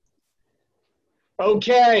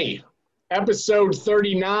Okay, episode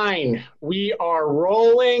 39. We are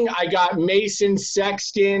rolling. I got Mason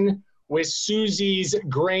Sexton with Susie's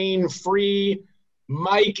Grain Free,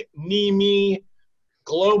 Mike Nemi,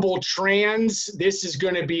 Global Trans. This is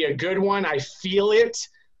going to be a good one. I feel it.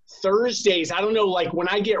 Thursdays, I don't know, like when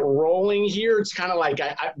I get rolling here, it's kind of like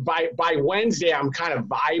by Wednesday, I'm kind of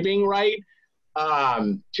vibing, right?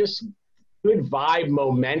 Just good vibe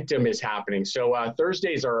momentum is happening. So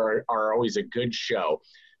Thursdays are always a good show.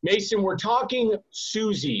 Mason, we're talking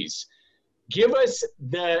Susie's. Give us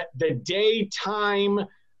the day, time,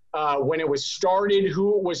 when it was started,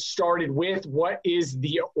 who it was started with, what is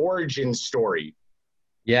the origin story?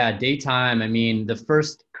 Yeah, daytime. I mean, the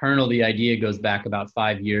first kernel of the idea goes back about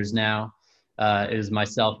 5 years now. It was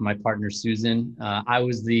myself and my partner, Susan. I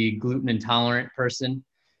was the gluten intolerant person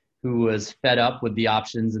who was fed up with the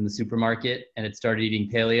options in the supermarket and had started eating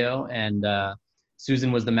paleo. And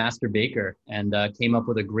Susan was the master baker and came up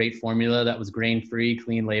with a great formula that was grain-free,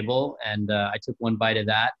 clean label. And I took one bite of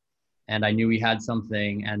that and I knew we had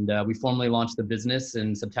something. And we formally launched the business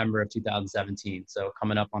in September of 2017. So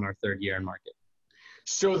coming up on our third year in market.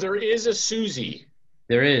 So there is a Susie.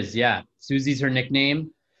 There is, yeah. Susie's her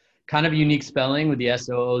nickname. Kind of unique spelling with the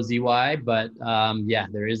Soozy, but yeah,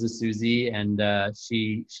 there is a Susie, and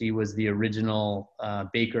she was the original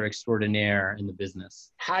baker extraordinaire in the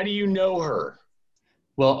business. How do you know her?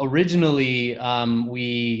 Well, originally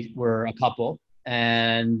we were a couple,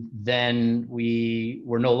 and then we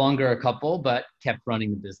were no longer a couple, but kept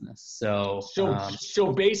running the business. So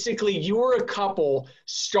basically, you were a couple,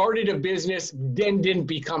 started a business, then didn't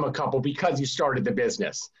become a couple because you started the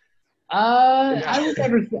business.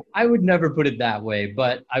 I would never put it that way,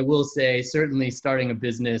 but I will say certainly starting a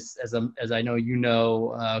business, as I know you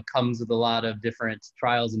know, comes with a lot of different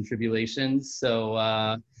trials and tribulations.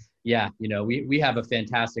 So yeah, you know, we have a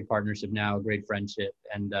fantastic partnership now, a great friendship,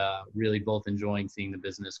 and really both enjoying seeing the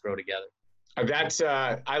business grow together. That's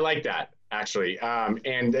I like that actually,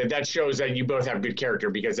 and that shows that you both have good character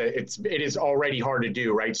because it is already hard to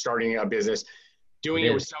do, right? Starting a business, doing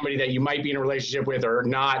it with somebody that you might be in a relationship with or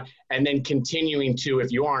not, and then continuing to,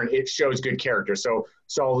 if you aren't, it shows good character. So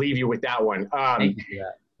I'll leave you with that one. Thank you for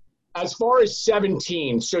that. As far as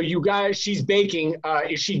 17, so you guys, she's baking.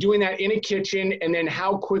 Is she doing that in a kitchen? And then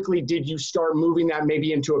how quickly did you start moving that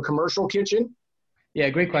maybe into a commercial kitchen? Yeah,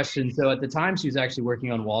 great question. So at the time, she was actually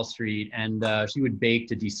working on Wall Street, and she would bake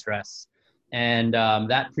to de-stress. And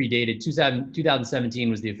that predated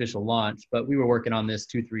 2017 was the official launch, but we were working on this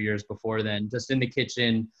 2-3 years before then, just in the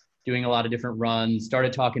kitchen, doing a lot of different runs,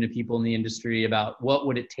 started talking to people in the industry about what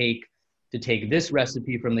would it take to take this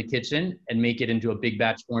recipe from the kitchen and make it into a big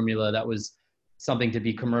batch formula that was something to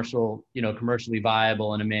be commercially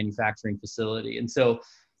viable in a manufacturing facility. And so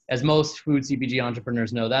as most food CPG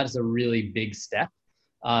entrepreneurs know, that is a really big step.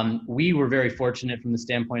 We were very fortunate from the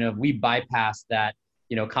standpoint of we bypassed that,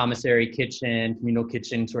 commissary kitchen, communal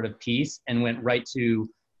kitchen sort of piece and went right to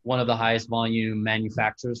one of the highest volume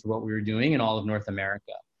manufacturers for what we were doing in all of North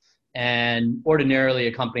America. And ordinarily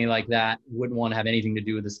a company like that wouldn't want to have anything to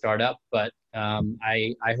do with a startup, but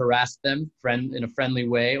I harassed them in a friendly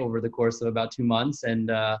way over the course of about 2 months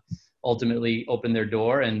and ultimately opened their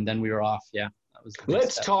door and then we were off. Yeah.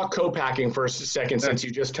 Let's talk co-packing for a second, since you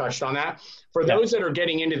just touched on that. For those that are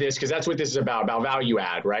getting into this, because that's what this is about value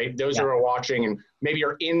add, right? Those that are watching and maybe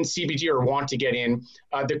are in CPG or want to get in,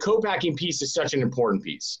 the co-packing piece is such an important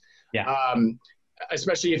piece. Yeah.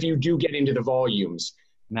 Especially if you do get into the volumes.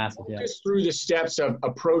 Massive, yeah. Walk us through the steps of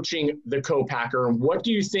approaching the co-packer, and what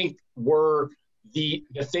do you think were the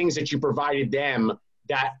things that you provided them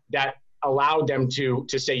that allowed them to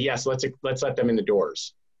say, yes, let's let them in the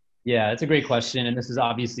doors? Yeah, it's a great question. And this is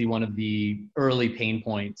obviously one of the early pain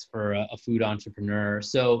points for a food entrepreneur.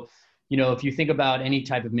 So, if you think about any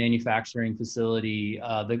type of manufacturing facility,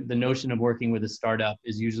 the notion of working with a startup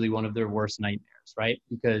is usually one of their worst nightmares, right?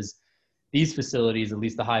 Because these facilities, at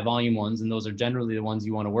least the high volume ones, and those are generally the ones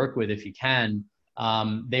you want to work with if you can,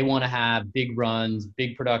 they want to have big runs,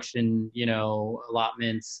 big production,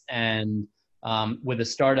 allotments. And with a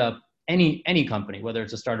startup, any company, whether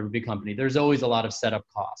it's a startup or a big company, there's always a lot of setup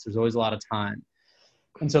costs. There's always a lot of time.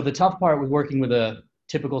 And so the tough part with working with a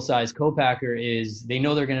typical size co-packer is they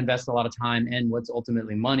know they're going to invest a lot of time and what's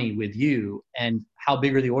ultimately money with you, and how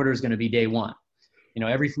big are the orders going to be day one.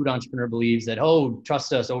 Every food entrepreneur believes that,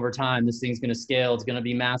 trust us, over time, this thing's going to scale, it's going to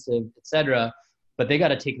be massive, et cetera. But they got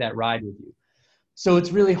to take that ride with you. So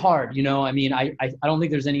it's really hard. I don't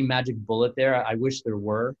think there's any magic bullet there. I wish there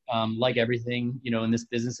were. Like everything, in this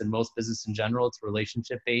business and most business in general, it's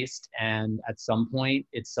relationship based. And at some point,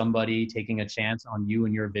 it's somebody taking a chance on you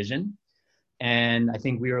and your vision. And I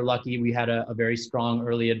think we were lucky. We had a very strong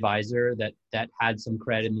early advisor that had some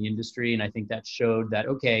cred in the industry. And I think that showed that,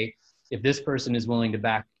 okay, if this person is willing to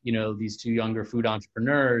back, these two younger food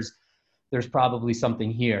entrepreneurs, there's probably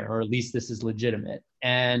something here, or at least this is legitimate.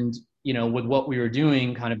 And, with what we were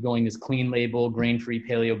doing, kind of going this clean label, grain-free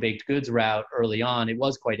paleo baked goods route early on, it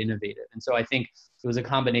was quite innovative. And so I think it was a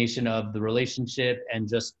combination of the relationship and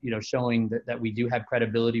just, showing that we do have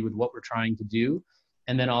credibility with what we're trying to do.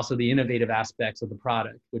 And then also the innovative aspects of the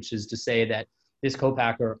product, which is to say that this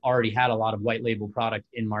co-packer already had a lot of white label product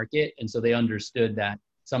in market. And so they understood that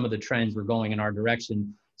some of the trends were going in our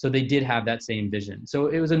direction. So they did have that same vision. So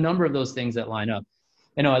it was a number of those things that line up.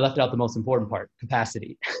 I know I left out the most important part,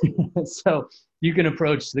 capacity. So you can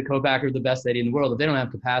approach the co-packer the best idea in the world. If they don't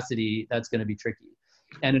have capacity, that's going to be tricky.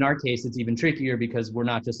 And in our case, it's even trickier because we're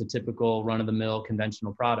not just a typical run-of-the-mill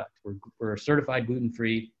conventional product. We're certified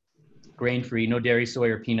gluten-free, grain-free, no dairy, soy,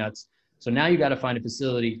 or peanuts. So now you got to find a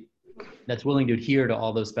facility that's willing to adhere to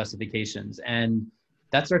all those specifications. And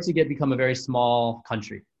that starts to become a very small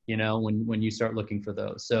country, when you start looking for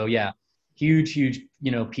those. So yeah, huge,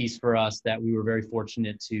 piece for us that we were very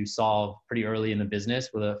fortunate to solve pretty early in the business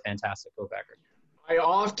with a fantastic co-packer. I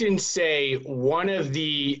often say one of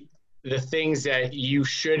the things that you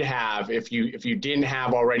should have, if you didn't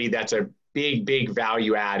have already, that's a big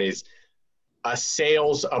value add, is a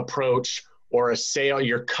sales approach, or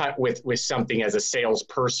you're cut with something as a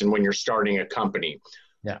salesperson when you're starting a company.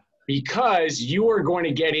 Yeah. Because you are going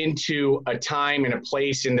to get into a time and a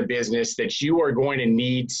place in the business that you are going to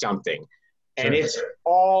need something. And Sure. It's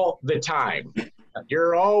all the time.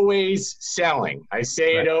 You're always selling. I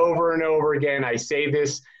say it over and over again. I say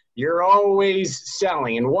this, you're always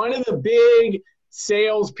selling. And one of the big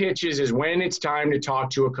sales pitches is when it's time to talk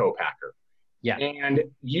to a co-packer. Yeah. And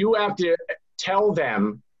you have to tell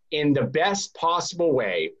them in the best possible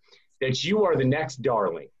way that you are the next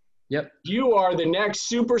darling. Yep. You are the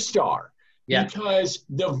next superstar. Yeah. Because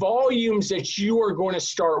the volumes that you are going to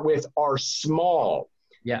start with are small.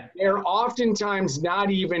 Yeah. They're oftentimes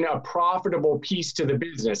not even a profitable piece to the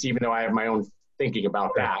business, even though I have my own thinking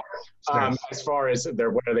about that. As far as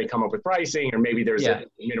whether they come up with pricing, or maybe there's a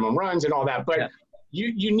minimum runs and all that. But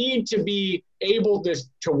you need to be able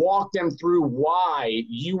to walk them through why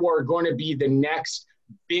you are going to be the next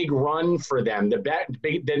big run for them,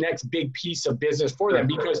 the next big piece of business for them,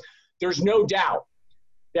 because there's no doubt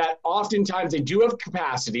that oftentimes they do have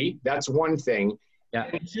capacity. That's one thing. Yeah.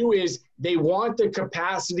 And two is they want the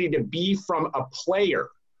capacity to be from a player,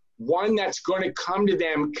 one that's going to come to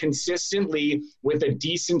them consistently with a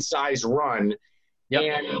decent size run.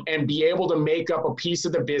 Yep. And be able to make up a piece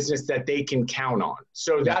of the business that they can count on.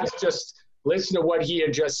 So that's just, listen to what he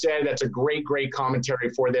had just said. That's a great commentary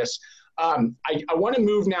for this. I want to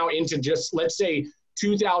move now into just, let's say,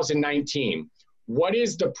 2019. What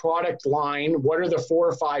is the product line? What are the 4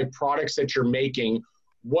 or 5 products that you're making?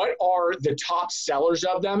 What are the top sellers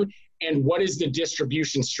of them? And what is the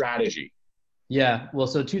distribution strategy? Yeah, well,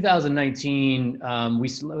 so 2019,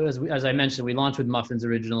 as I mentioned, we launched with muffins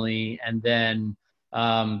originally, and then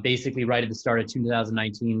basically right at the start of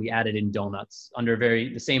 2019, we added in donuts under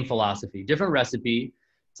the same philosophy, different recipe.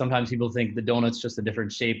 Sometimes people think the donut's just a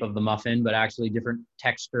different shape of the muffin, but actually different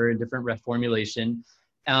texture and different reformulation.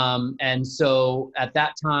 And so at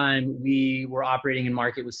that time, we were operating in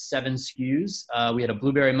market with 7 SKUs. We had a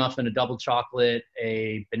blueberry muffin, a double chocolate,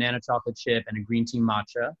 a banana chocolate chip, and a green tea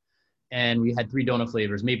matcha. And we had 3 donut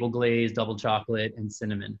flavors: maple glaze, double chocolate, and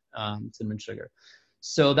cinnamon sugar.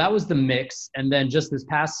 So that was the mix. And then just this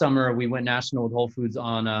past summer, we went national with Whole Foods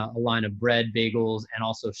on a line of bread, bagels, and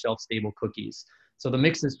also shelf-stable cookies. So the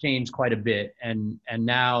mix has changed quite a bit. And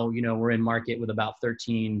now, we're in market with about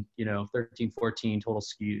 13, 14 total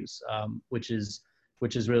SKUs, which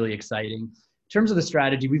is really exciting. In terms of the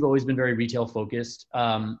strategy, we've always been very retail focused.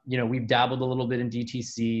 We've dabbled a little bit in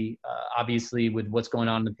DTC. Obviously, with what's going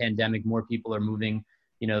on in the pandemic, more people are moving,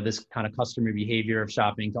 this kind of customer behavior of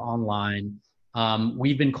shopping to online.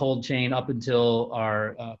 We've been cold chain up until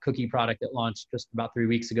our cookie product that launched just about 3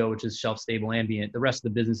 weeks ago, which is shelf stable ambient. The rest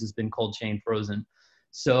of the business has been cold chain frozen.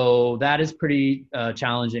 So that is pretty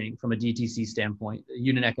challenging from a DTC standpoint.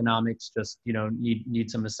 Unit economics just, need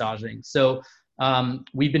some massaging. So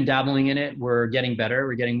we've been dabbling in it. We're getting better.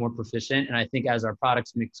 We're getting more proficient. And I think as our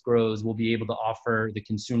products mix grows, we'll be able to offer the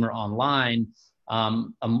consumer online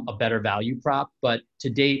a better value prop. But to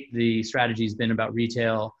date, the strategy has been about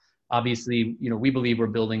retail. Obviously, we believe we're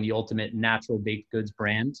building the ultimate natural baked goods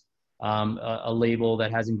brand, a label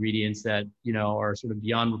that has ingredients that, are sort of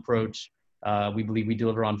beyond reproach. We believe we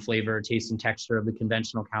deliver on flavor, taste, and texture of the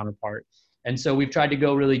conventional counterpart. And so we've tried to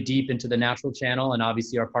go really deep into the natural channel, and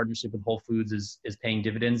obviously our partnership with Whole Foods is paying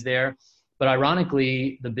dividends there. But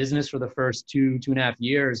ironically, the business for the first 2.5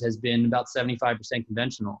 years has been about 75%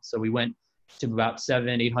 conventional. So we went to about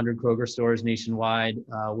 800 Kroger stores nationwide.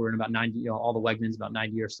 We're in about 90, all the Wegmans, about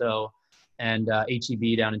 90 or so, and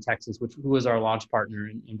H-E-B down in Texas, who was our launch partner,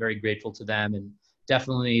 and very grateful to them. And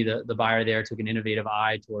definitely the buyer there took an innovative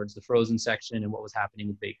eye towards the frozen section and what was happening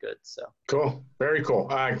with baked goods. So cool, very cool.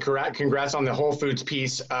 Congrats on the Whole Foods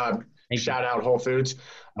piece. Shout out Whole Foods.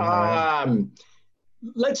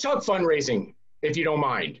 Let's talk fundraising, if you don't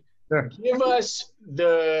mind. Sure. Give us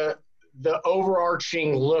the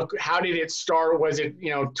overarching look. How did it start? Was it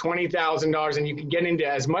 $20,000? And you can get into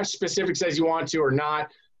as much specifics as you want to or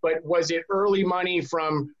not. But was it early money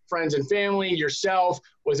from friends and family, yourself?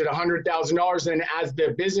 Was it $100,000? And as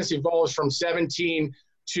the business evolves from 17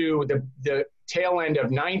 to the tail end of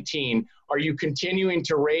 19, are you continuing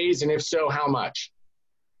to raise? And if so, how much?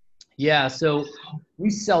 Yeah, so we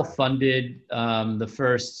self-funded the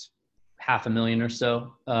first $500,000 or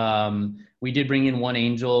so. We did bring in one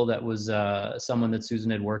angel that was someone that Susan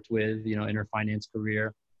had worked with, in her finance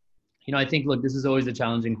career. I think, look, this is always a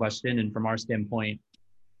challenging question. And from our standpoint,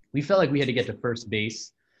 we felt like we had to get to first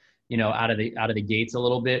base, out of the gates a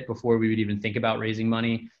little bit before we would even think about raising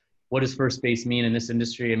money. What does first base mean in this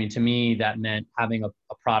industry? I mean, to me, that meant having a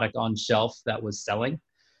product on shelf that was selling.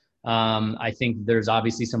 I think there's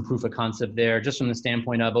obviously some proof of concept there, just from the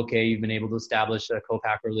standpoint of, okay, you've been able to establish a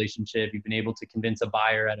co-packer relationship. You've been able to convince a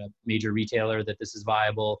buyer at a major retailer that this is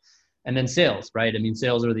viable, and then sales, right? I mean,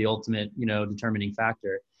 sales are the ultimate, determining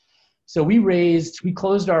factor. So we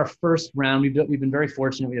closed our first round. We've been very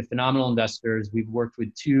fortunate. We have phenomenal investors. We've worked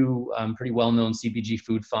with two pretty well-known CPG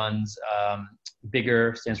food funds.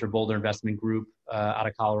 Bigger stands for Boulder Investment Group out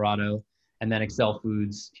of Colorado, and then Excel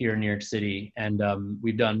Foods here in New York City. And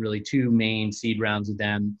we've done really two main seed rounds with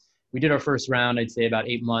them. We did our first round, I'd say about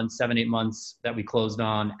 8 months that we closed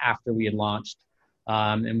on after we had launched.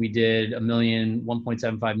 And we did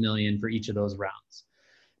 $1.75 million for each of those rounds.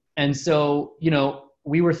 And so,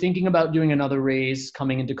 we were thinking about doing another raise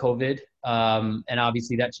coming into COVID. And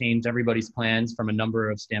obviously that changed everybody's plans from a number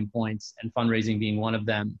of standpoints, and fundraising being one of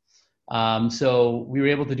them. So we were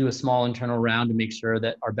able to do a small internal round to make sure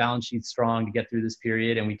that our balance sheet's strong to get through this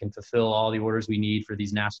period, and we can fulfill all the orders we need for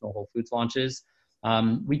these national Whole Foods launches.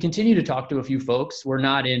 We continue to talk to a few folks. We're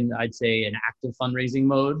not in, I'd say, an active fundraising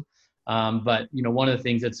mode. But one of the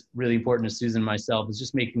things that's really important to Susan and myself is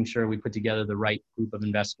just making sure we put together the right group of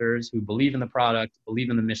investors who believe in the product, believe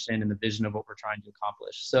in the mission and the vision of what we're trying to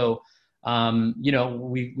accomplish. So,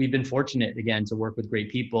 we've been fortunate again to work with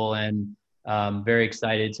great people, and very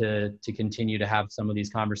excited to continue to have some of these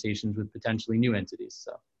conversations with potentially new entities.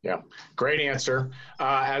 So. Yeah, great answer.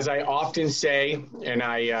 As I often say, and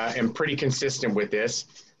I am pretty consistent with this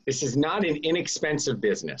is not an inexpensive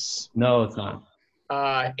business. No, it's not.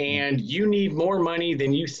 And you need more money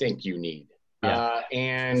than you think you need. Yeah.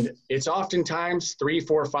 And it's oftentimes 3,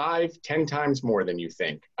 4, 5, 10 times more than you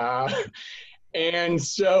think. And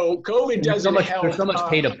so COVID doesn't help. There's so much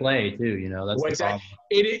pay to play too, that's what's the problem.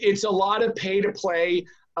 It's a lot of pay to play.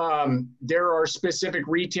 There are specific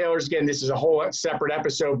retailers. Again, this is a whole separate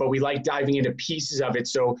episode, but we like diving into pieces of it.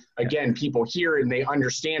 So again, people hear it and they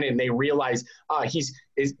understand it and they realize he's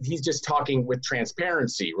just talking with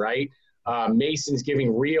transparency, right? Mason's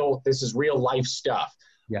giving this is real life stuff.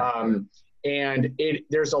 Yeah. And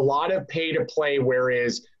there's a lot of pay to play,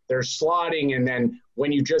 whereas there's slotting. And then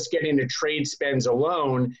when you just get into trade spends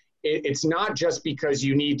alone, it's not just because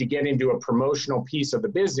you need to get into a promotional piece of the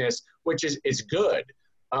business, which is good.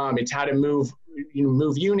 It's how to move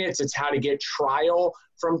units. It's how to get trial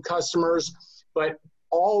from customers, but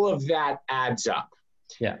all of that adds up.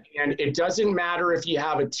 Yeah. And it doesn't matter if you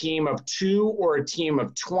have a team of 2 or a team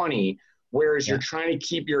of 20, whereas you're trying to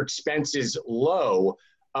keep your expenses low.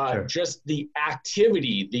 Sure. Just the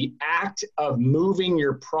activity, the act of moving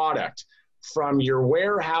your product from your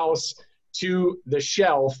warehouse to the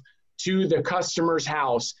shelf to the customer's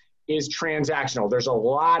house is transactional. There's a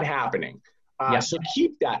lot happening. So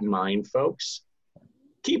keep that in mind, folks.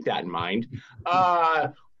 Keep that in mind.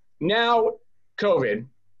 Now, COVID,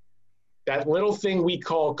 that little thing we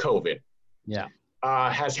call COVID,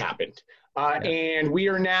 has happened. And we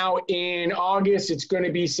are now in August. It's going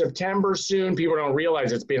to be September soon. People don't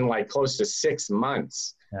realize it's been like close to 6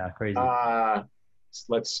 months. Yeah, crazy.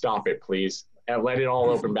 Let's stop it, please. And let it all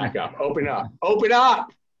open back up. Open up. Open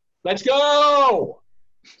up. Let's go.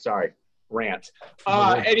 Sorry, rant.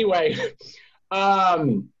 Anyway,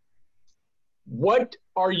 what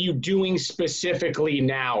are you doing specifically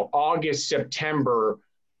now, August, September,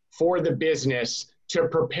 for the business to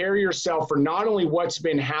prepare yourself for not only what's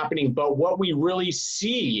been happening, but what we really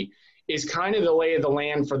see is kind of the lay of the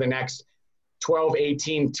land for the next 12,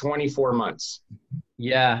 18, 24 months?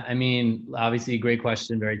 Yeah, I mean, obviously, great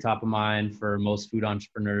question, very top of mind for most food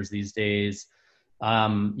entrepreneurs these days.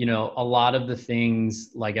 You know, a lot of the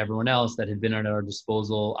things, like everyone else, that had been at our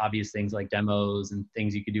disposal, obvious things like demos and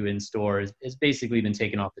things you could do in stores, has basically been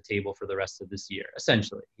taken off the table for the rest of this year,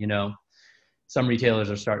 essentially. You know, some retailers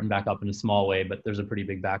are starting back up in a small way, but there's a pretty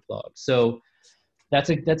big backlog. So that's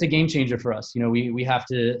a game changer for us. You know, we have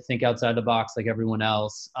to think outside the box like everyone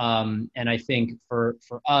else. And I think for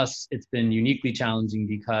us, it's been uniquely challenging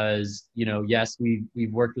because, you know, yes,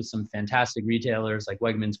 we've worked with some fantastic retailers like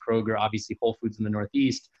Wegmans, Kroger, obviously Whole Foods in the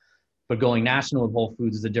Northeast, but going national with Whole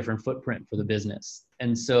Foods is a different footprint for the business.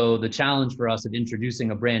 And so the challenge for us of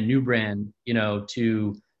introducing a brand new brand, you know,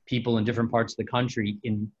 to people in different parts of the country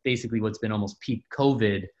in basically what's been almost peak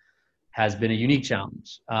COVID has been a unique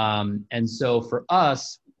challenge. And so for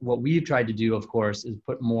us, what we've tried to do, of course, is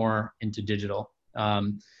put more into digital.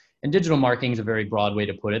 And digital marketing is a very broad way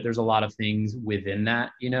to put it. There's a lot of things within that,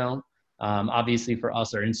 you know. Obviously for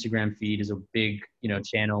us, our Instagram feed is a big, you know,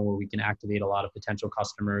 channel where we can activate a lot of potential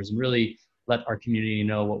customers and really let our community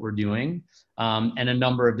know what we're doing, and a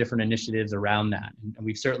number of different initiatives around that. And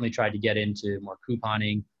we've certainly tried to get into more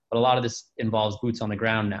couponing, but a lot of this involves boots on the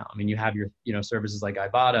ground now. I mean, you have your, you know, services like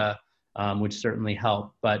Ibotta, which certainly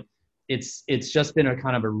help, but it's just been a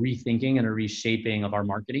kind of a rethinking and a reshaping of our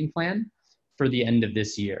marketing plan for the end of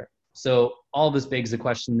this year. So all this begs the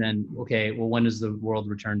question then, okay, well, when does the world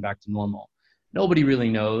return back to normal? Nobody really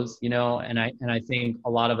knows, you know, and I think a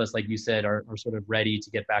lot of us, like you said, are sort of ready to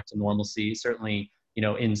get back to normalcy, certainly, you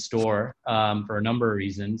know, in store, for a number of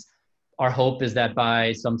reasons. Our hope is that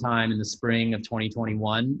by sometime in the spring of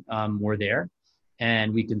 2021, we're there,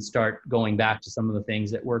 and we can start going back to some of the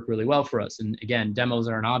things that work really well for us. And again, demos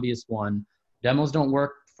are an obvious one. Demos don't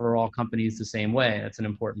work for all companies the same way. That's an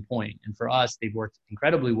important point. And for us, they've worked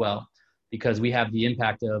incredibly well because we have the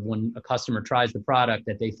impact of when a customer tries the product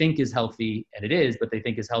that they think is healthy, and it is, but they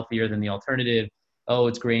think is healthier than the alternative. Oh,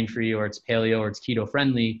 it's grain-free, or it's paleo, or it's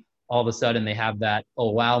keto-friendly. All of a sudden they have that,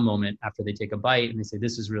 oh, wow moment after they take a bite and they say,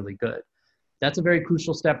 this is really good. That's a very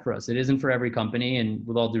crucial step for us. It isn't for every company, and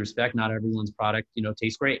with all due respect, not everyone's product, you know,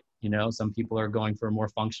 tastes great. You know, some people are going for a more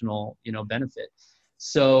functional, you know, benefit.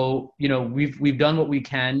 So, you know, we've done what we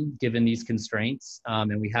can given these constraints,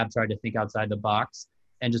 and we have tried to think outside the box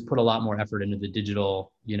and just put a lot more effort into the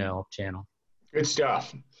digital, you know, channel. Good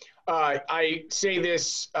stuff. I say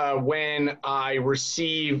this when I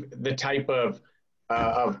receive the type of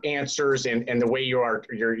answers and the way you're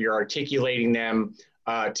articulating them.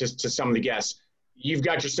 To some of the guests, you've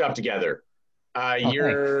got your stuff together.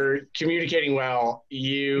 You're communicating well.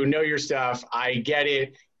 You know your stuff. I get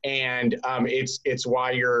it, and it's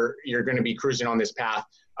why you're going to be cruising on this path,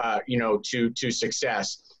 you know, to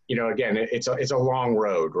success. You know, again, it's a long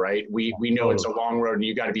road, right? We know it's a long road, and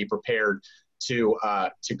you got to be prepared to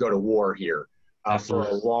go to war here for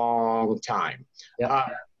a long time. Yep.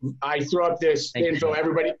 I threw up this info.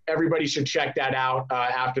 Everybody should check that out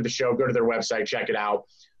after the show. Go to their website, check it out.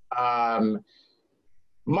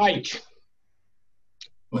 Mike.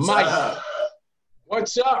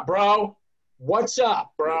 What's up, bro? What's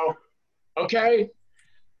up, bro? Okay.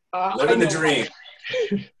 Living the dream.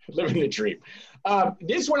 Living the dream.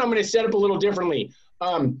 This one I'm going to set up a little differently.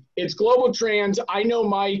 It's Global Trans. I know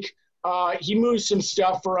Mike. He moves some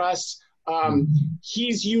stuff for us.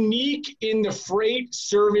 He's unique in the freight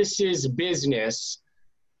services business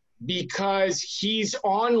because he's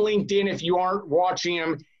on LinkedIn. If you aren't watching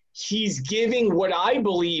him, he's giving what I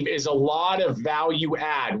believe is a lot of value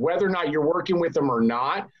add, whether or not you're working with him or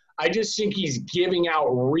not. I just think he's giving out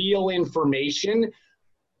real information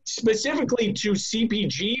specifically to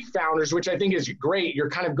CPG founders, which I think is great. You're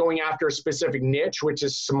kind of going after a specific niche, which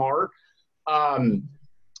is smart.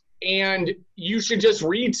 And you should just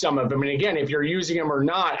read some of them. And again, if you're using them or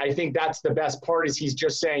not, I think that's the best part is he's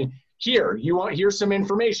just saying, here's some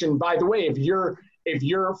information. By the way, if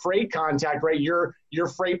your freight contact, right, your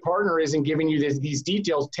freight partner isn't giving you these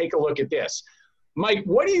details, take a look at this. Mike,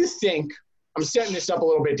 what do you think? I'm setting this up a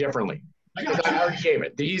little bit differently because I already gave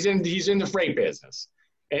it. He's in the freight business,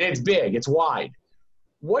 and it's big, it's wide.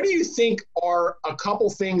 What do you think are a couple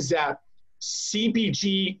things that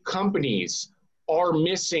CPG companies are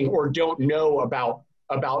missing or don't know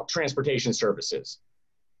about transportation services?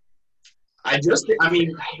 I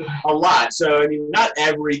mean, a lot. So, I mean, not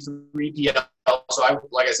every 3PL. So,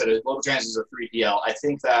 like I said, Global Trans is a 3PL. I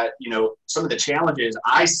think that, you know, some of the challenges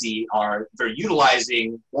I see are they're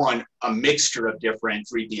utilizing, a mixture of different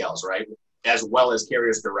 3PLs, right? as well as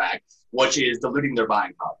carriers direct, which is diluting their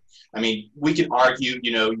buying power. I mean, we can argue,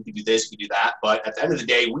 you can do this, you can do that, but at the end of the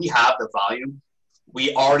day, we have the volume.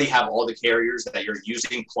 We already have all the carriers that you're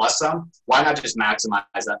using plus some. Why not just maximize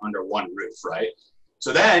that under one roof, right?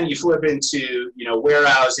 So then you flip into,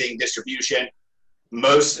 warehousing, distribution.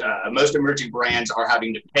 Most emerging brands are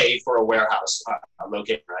having to pay for a warehouse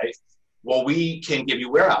location, right? Well, we can give you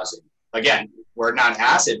warehousing. Again, we're not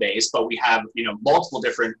asset-based, but we have, multiple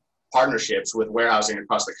different partnerships with warehousing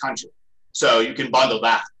across the country. So you can bundle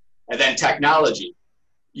that. And then technology.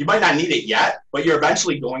 You might not need it yet, but you're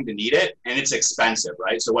eventually going to need it, and it's expensive,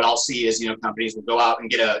 right? So what I'll see is, companies will go out and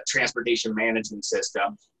get a transportation management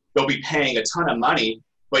system. They'll be paying a ton of money,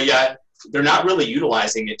 but yet they're not really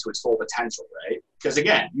utilizing it to its full potential, right? Because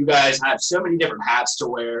again, you guys have so many different hats to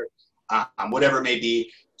wear, whatever it may be.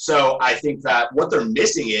 So I think that what they're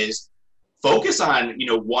missing is focus on,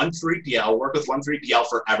 one 3PL, work with one 3PL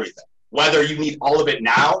for everything. Whether you need all of it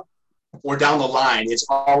now or down the line, it's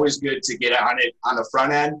always good to get on it on the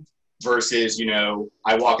front end versus,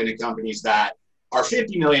 I walk into companies that are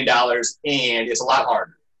 $50 million and it's a lot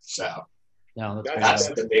harder. So no, that's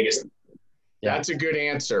the biggest. Yeah. That's a good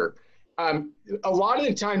answer. A lot of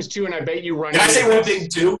the times too, and I bet you run. Can I say one thing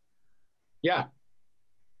too? Yeah.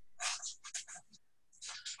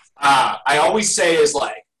 I always say is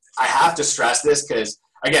like, I have to stress this because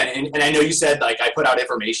again, and I know you said like I put out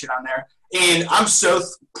information on there, and I'm so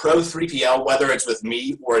pro 3PL, whether it's with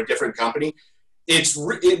me or a different company, it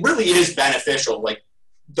really is beneficial. Like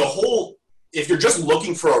if you're just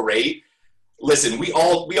looking for a rate, listen, we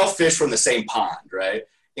all fish from the same pond, right?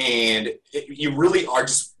 And you really are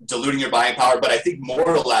just diluting your buying power. But I think more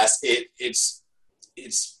or less it's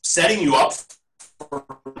setting you up for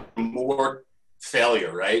more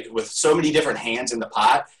failure, right? With so many different hands in the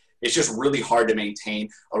pot, it's just really hard to maintain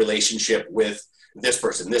a relationship with this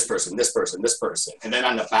person, this person, this person, this person. And then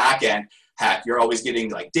on the back end, heck, you're always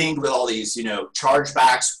getting like dinged with all these,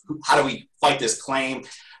 chargebacks. How do we fight this claim?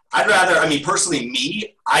 I'd rather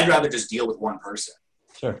just deal with one person.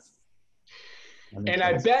 Sure. And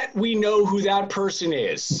I bet we know who that person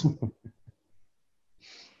is.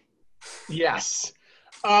 Yes.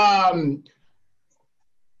 The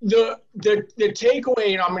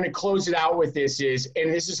takeaway, and I'm going to close it out with this is,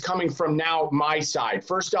 and this is coming from now my side.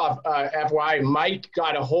 First off, FYI, Mike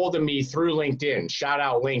got a hold of me through LinkedIn. Shout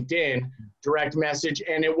out LinkedIn, direct message.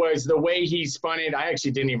 And it was the way he spun it. I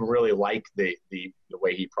actually didn't even really like the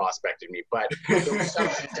way he prospected me, but there was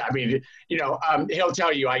something, I mean, he'll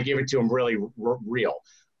tell you I give it to him really real.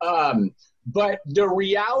 But the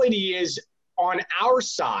reality is on our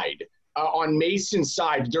side, on Mason's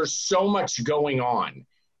side, there's so much going on.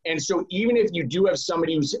 And so even if you do have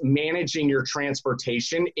somebody who's managing your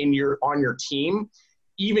transportation on your team,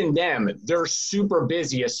 even them, they're super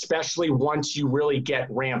busy, especially once you really get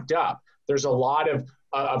ramped up. There's a lot of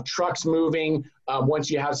trucks moving. Once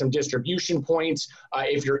you have some distribution points,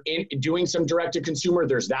 if you're doing some direct-to-consumer,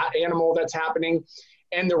 there's that animal that's happening.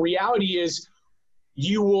 And the reality is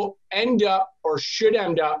you will end up or should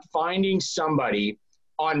end up finding somebody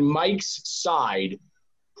on Mike's side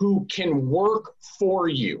who can work for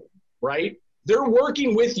you, right? They're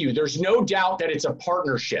working with you. There's no doubt that it's a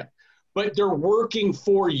partnership, but they're working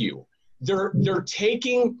for you. They're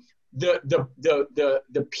taking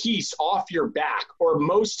the piece off your back, or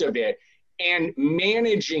most of it, and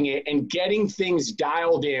managing it and getting things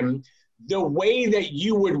dialed in the way that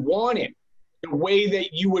you would want it, the way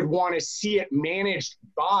that you would want to see it managed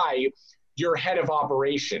by your head of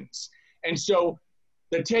operations. And so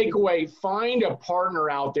the takeaway, find a partner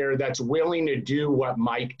out there that's willing to do what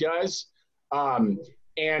Mike does. And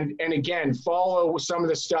again, follow some of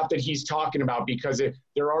the stuff that he's talking about, because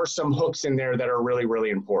there are some hooks in there that are really, really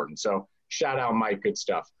important. So shout out Mike, good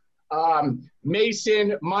stuff.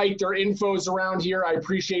 Mason, Mike, their info's around here. I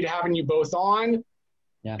appreciate having you both on.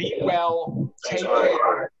 Yeah. Be well. Take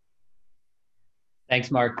care.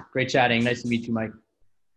 Thanks, Mark. Great chatting. Nice to meet you, Mike.